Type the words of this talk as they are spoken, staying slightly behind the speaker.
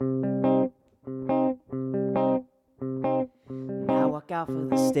off of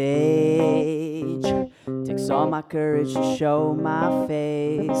the stage. Takes all my courage to show my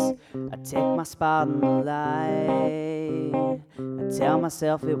face. I take my spot in the light. I tell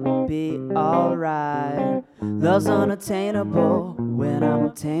myself it will be alright. Love's unattainable when I'm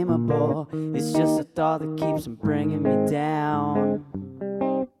untamable. It's just a thought that keeps on bringing me down.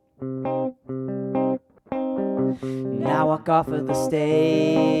 Now I walk off of the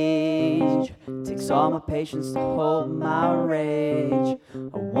stage. Takes all my patience to hold my rage.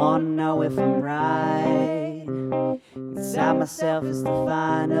 I wanna know if I'm right. Inside myself is the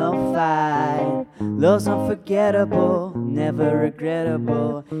final fight. Love's unforgettable, never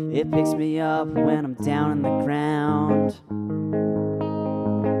regrettable. It picks me up when I'm down in the ground.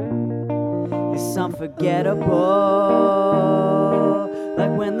 It's unforgettable,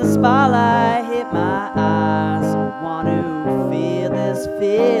 like when the spotlight hit my eyes. I want to feel this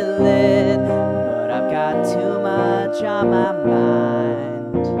feeling, but I've got too much on my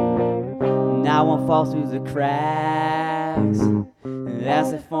mind. Now I won't fall through the cracks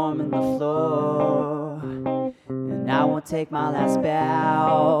as they form in the floor, and I won't take my last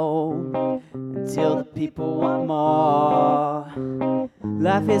bow until the people want more.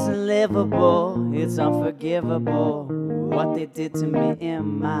 Life isn't livable, it's unforgivable, what they did to me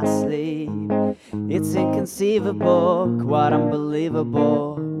in my sleep. It's inconceivable, quite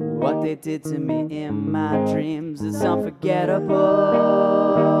unbelievable, what they did to me in my dreams. It's unforgettable,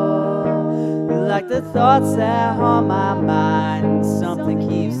 like the thoughts that haunt my mind. Something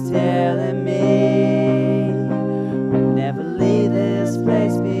keeps telling me I'll never leave this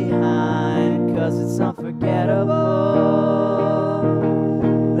place behind, 'cause it's unforgettable,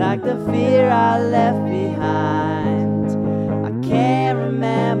 like the fear I left behind. I can't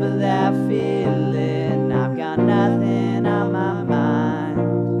remember that feeling. I've got nothing on my mind.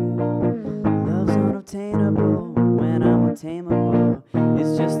 Love's unobtainable when I'm untamable.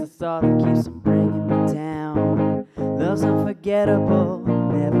 It's just the thought that keeps on bringing me down. Love's unforgettable,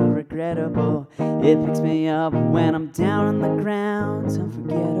 never regrettable. It picks me up when I'm down on the ground. It's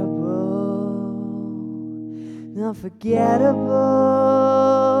unforgettable,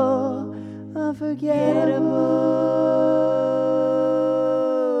 unforgettable,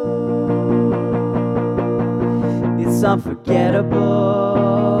 unforgettable. It's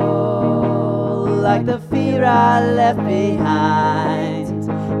unforgettable, like the fear I left behind.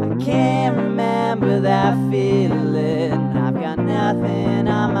 I can't remember that feeling. I've got nothing